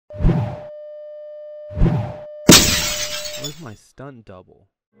Where's my stunt double?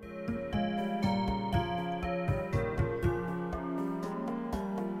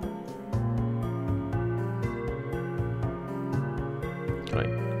 Can I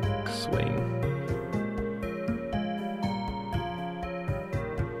swing?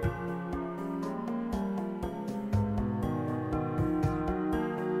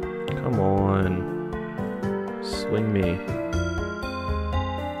 Come on. Swing me.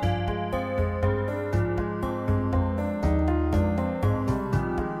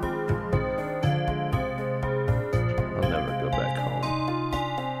 I'll never go back home.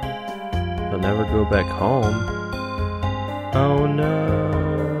 I'll never go back home. Oh no.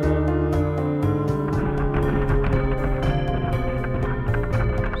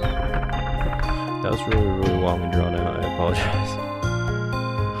 That was really long and drawn out. I apologize.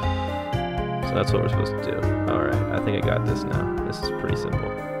 So that's what we're supposed to do. Alright, I think I got this now. This is pretty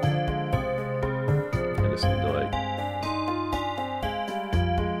simple. I just need to like...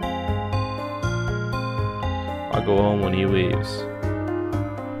 I'll go home when he leaves.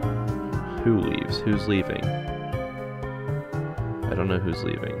 Who leaves? Who's leaving? I don't know who's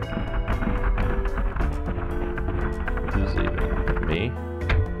leaving. Who's leaving? Me?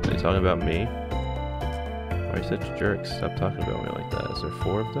 Are they talking about me? Why are you such jerks? Stop talking about me like that. Is there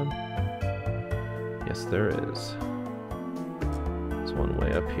 4 of them? Yes, there is. There's one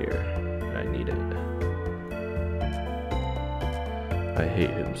way up here, and I need it. I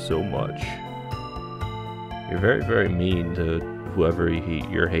hate him so much. You're very mean to whoever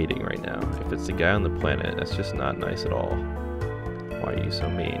you're hating right now. If it's the guy on the planet, that's just not nice at all. Why are you so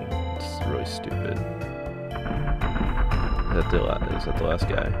mean? It's really stupid. Is that the last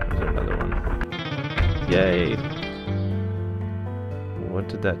guy? Is there another one? Yay! What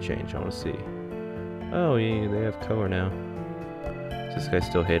did that change? I want to see. Oh, yeah, they have color now. Does this guy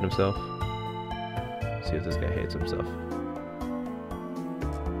still hate himself? Let's see if this guy hates himself.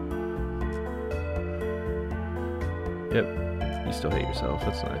 Yep, you still hate yourself.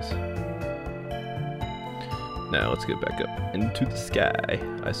 That's nice. Now let's get back up into the sky.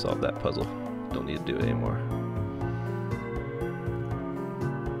 I solved that puzzle. Don't need to do it anymore.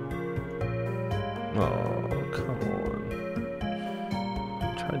 Oh, come on.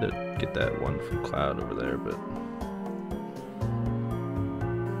 I'm trying to get that one from Cloud over there, but...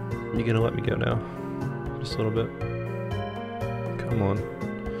 You gonna let me go now? Just a little bit? Come on.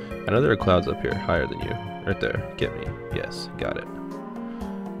 I know there are clouds up here, higher than you. Right there. Get me. Yes, got it.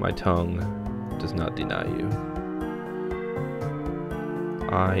 My tongue does not deny you.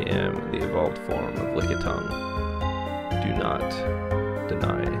 I am the evolved form of Lychnobyte. Do not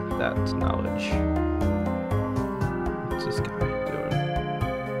deny that knowledge. What's this guy doing?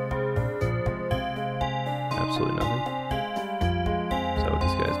 Absolutely nothing. Is that what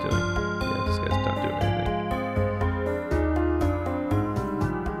this guy's doing? Yeah, this guy's not doing anything.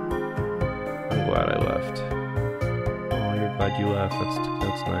 I'm glad I left. Oh, you're glad you left.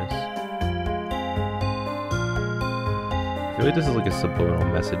 That's nice. I feel like this is like a subliminal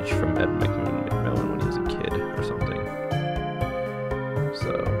message from Ed McMillan when he was a kid or something.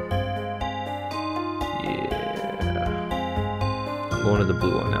 So, yeah. I'm going to the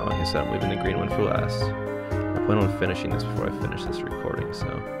blue one now. Like I said, I'm leaving the green one for last. I plan on finishing this before I finish this recording, so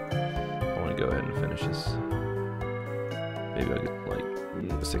I want to go ahead and finish this. Maybe I'll get like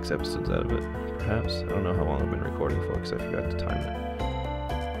 6 episodes out of it, perhaps. I don't know how long I've been recording for because I forgot to time it.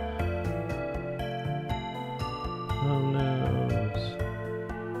 Oh no.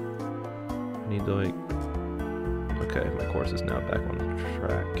 I need to like... Okay, my course is now back on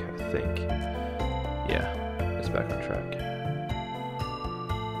track, I think. Yeah, it's back on track.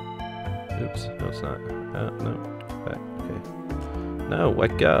 Oops, no it's not. No, back, okay. No,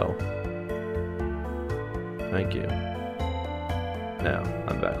 let go. Thank you. Now,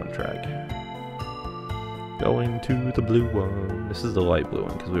 I'm back on track. Going to the blue one. This is the light blue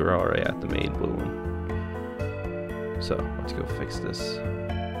one, because we were already at the main blue one. So, let's go fix this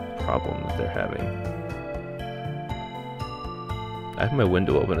problem that they're having. I have my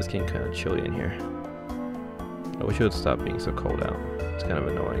window open, it's getting kind of chilly in here. I wish it would stop being so cold out. It's kind of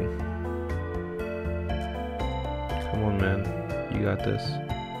annoying. Come on, man. You got this.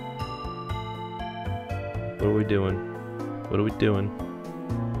 What are we doing? What are we doing?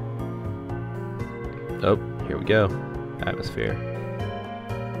 Oh, here we go. Atmosphere.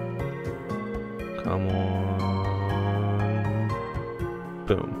 Come on.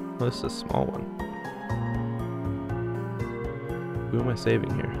 Boom. Oh, this is a small one. Who am I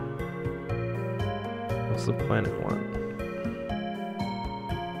saving here? What's the planet one?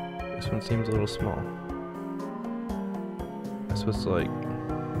 This one seems a little small. I'm supposed to like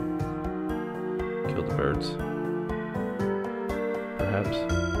kill the birds. perhaps.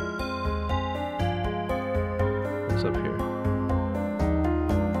 What's up here?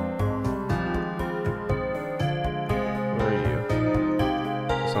 Where are you? Is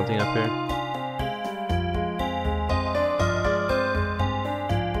there something up here?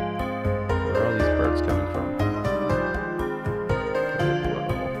 Where are all these birds coming from? Whoa.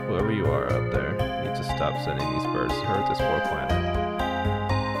 Whoever you are up there, you need to stop sending these birds to hurt this poor planet.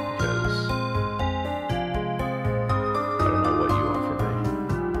 Because I don't know what you want from me.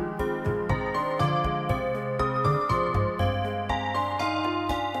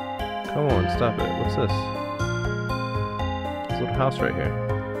 Come on, stop it. What's this? This little house right here.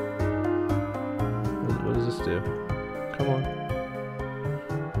 What does this do? Come on.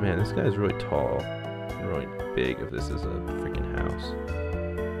 Man, this guy's really tall and really big if this is a freaking house.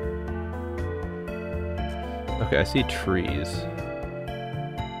 Okay, I see trees.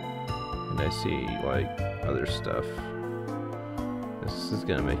 And I see, like, other stuff. This is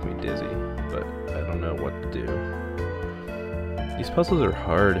gonna make me dizzy, but I don't know what to do. These puzzles are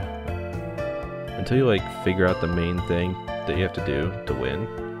hard. Until you, like, figure out the main thing that you have to do to win.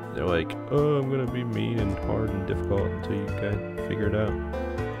 They're like, oh, I'm gonna be mean and hard and difficult until you guys figure it out.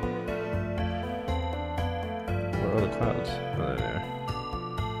 Where are all the clouds? Oh, they're there.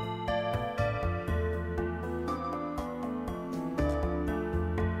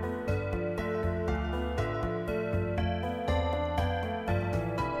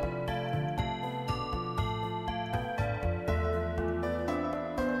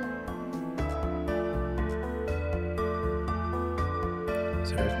 Is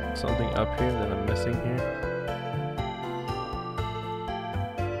there something up here that I'm missing here?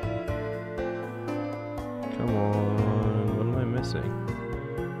 Come on, what am I missing?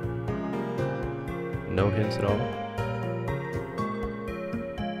 No hints at all?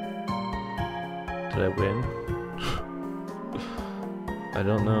 Did I win? I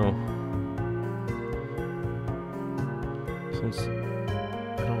don't know. Since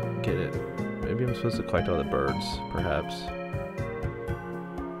I don't get it. Maybe I'm supposed to collect all the birds, perhaps.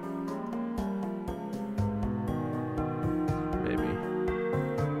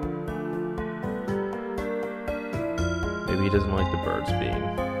 Maybe he doesn't like the birds being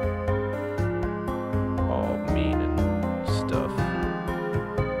all mean and stuff.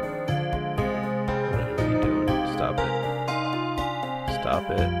 What are you doing? Stop it. Stop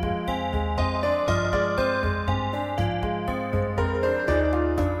it.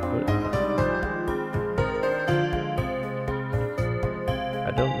 What? I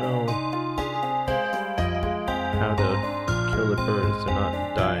don't know how to kill the birds. They're not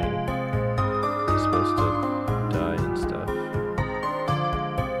dying. They're supposed to die and stuff.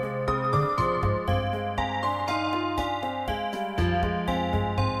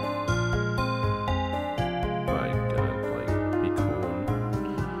 My God, like, be cool.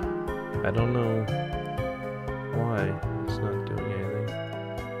 I don't know why it's not doing anything.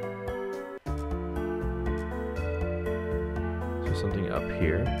 Is there something up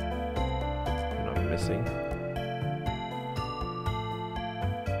here that I'm missing?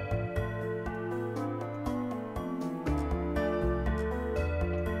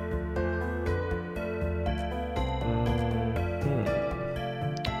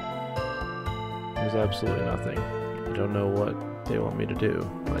 There's absolutely nothing. I don't know what they want me to do.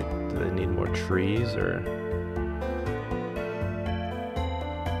 Like, do they need more trees or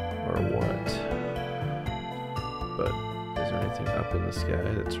what? But is there anything up in the sky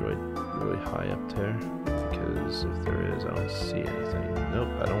that's really high up there? Because if there is, I don't see anything. Nope,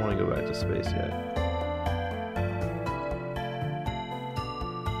 I don't want to go back to space yet.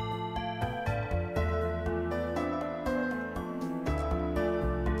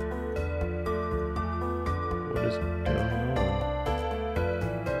 What is going on?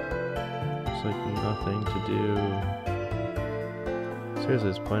 There's like nothing to do. Seriously,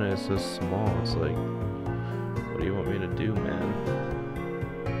 this planet is so small. It's like, what do you want me to do, man?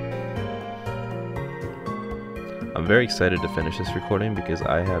 I'm very excited to finish this recording because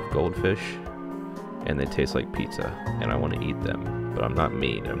I have goldfish and they taste like pizza and I want to eat them. But I'm not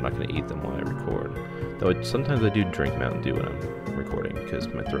mean. I'm not going to eat them while I record. Though sometimes I do drink Mountain Dew when I'm recording because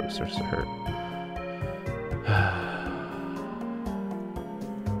my throat starts to hurt.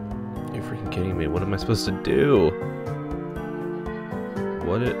 You're freaking kidding me. What am I supposed to do?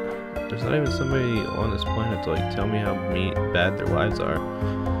 There's not even somebody on this planet to like tell me how bad their lives are.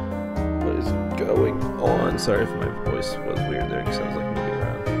 What is going on? Sorry if my voice was weird there because I was like moving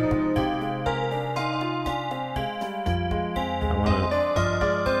around. I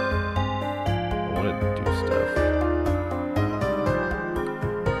wanna do stuff.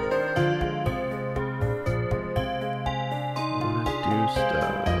 I wanna do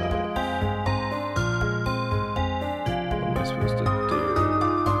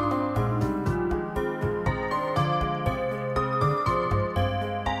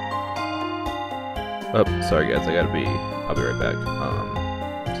Oh, sorry guys, I'll be right back.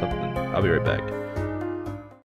 I'll be right back.